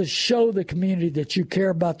love to show the community that you care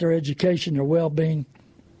about their education, their well-being,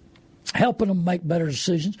 helping them make better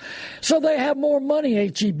decisions so they have more money,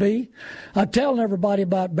 HEB. I'm telling everybody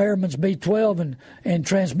about Behrman's B12 and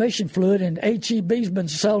transmission fluid, and HEB's been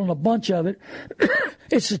selling a bunch of it.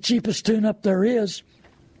 It's the cheapest tune-up there is.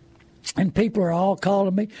 And people are all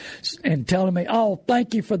calling me and telling me, oh,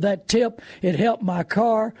 thank you for that tip. It helped my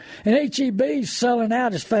car. And HEB's selling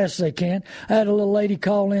out as fast as they can. I had a little lady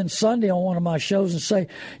call in Sunday on one of my shows and say,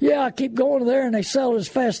 yeah, I keep going there, and they sell it as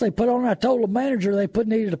fast as they put on. I told the manager they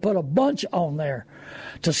needed to put a bunch on there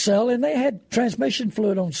to sell. And they had transmission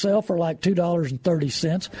fluid on sale for like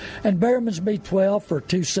 $2.30 and Behrman's B12 for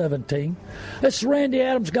 $2.17. This is Randy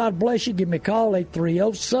Adams. God bless you. Give me a call,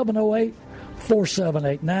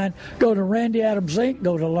 830-708-4789. Go to Randy Adams Inc.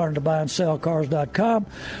 Go to learntobuyandsellcars.com.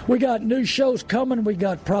 We got new shows coming. We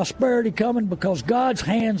got prosperity coming because God's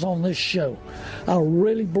hand's on this show. I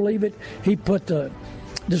really believe it. He put the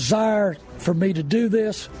desire for me to do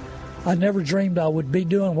this. I never dreamed I would be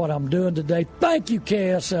doing what I'm doing today. Thank you,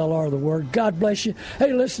 KSLR, the Word. God bless you.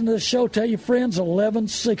 Hey, listen to this show. Tell your friends,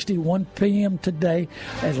 11:60, 1 p.m. today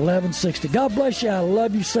at 11:60. God bless you. I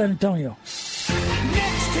love you, San Antonio.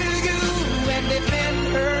 Next to you and defend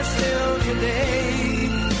her still today.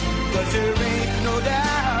 But there ain't no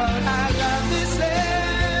doubt I love this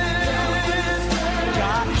land.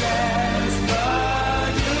 God bless the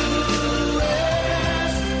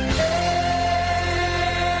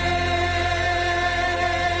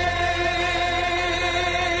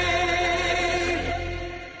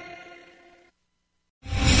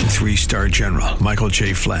Three-star General Michael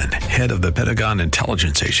J. Flynn, head of the Pentagon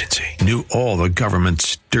Intelligence Agency, knew all the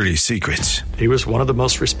government's dirty secrets. He was one of the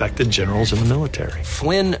most respected generals in the military.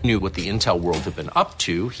 Flynn knew what the intel world had been up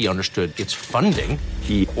to. He understood its funding.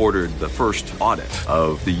 He ordered the first audit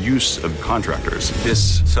of the use of contractors.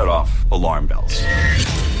 This set off alarm bells.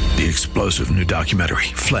 The explosive new documentary,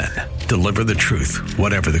 Flynn, Deliver the Truth,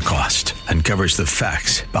 Whatever the Cost, uncovers the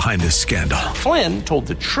facts behind this scandal. Flynn told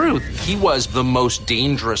the truth. He was the most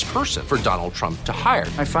dangerous person for Donald Trump to hire.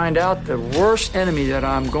 I find out the worst enemy that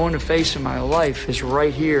I'm going to face in my life is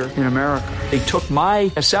right here in America. They took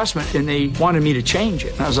my assessment and they wanted me to change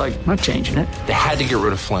it. And I was like, I'm not changing it. They had to get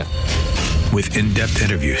rid of Flynn. With in-depth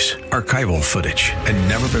interviews, archival footage, and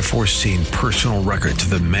never-before-seen personal records of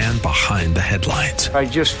the man behind the headlines. I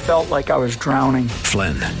just felt like I was drowning.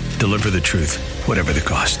 Flynn, Deliver the Truth, Whatever the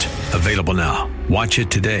Cost. Available now. Watch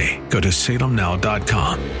it today. Go to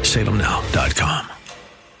salemnow.com. salemnow.com.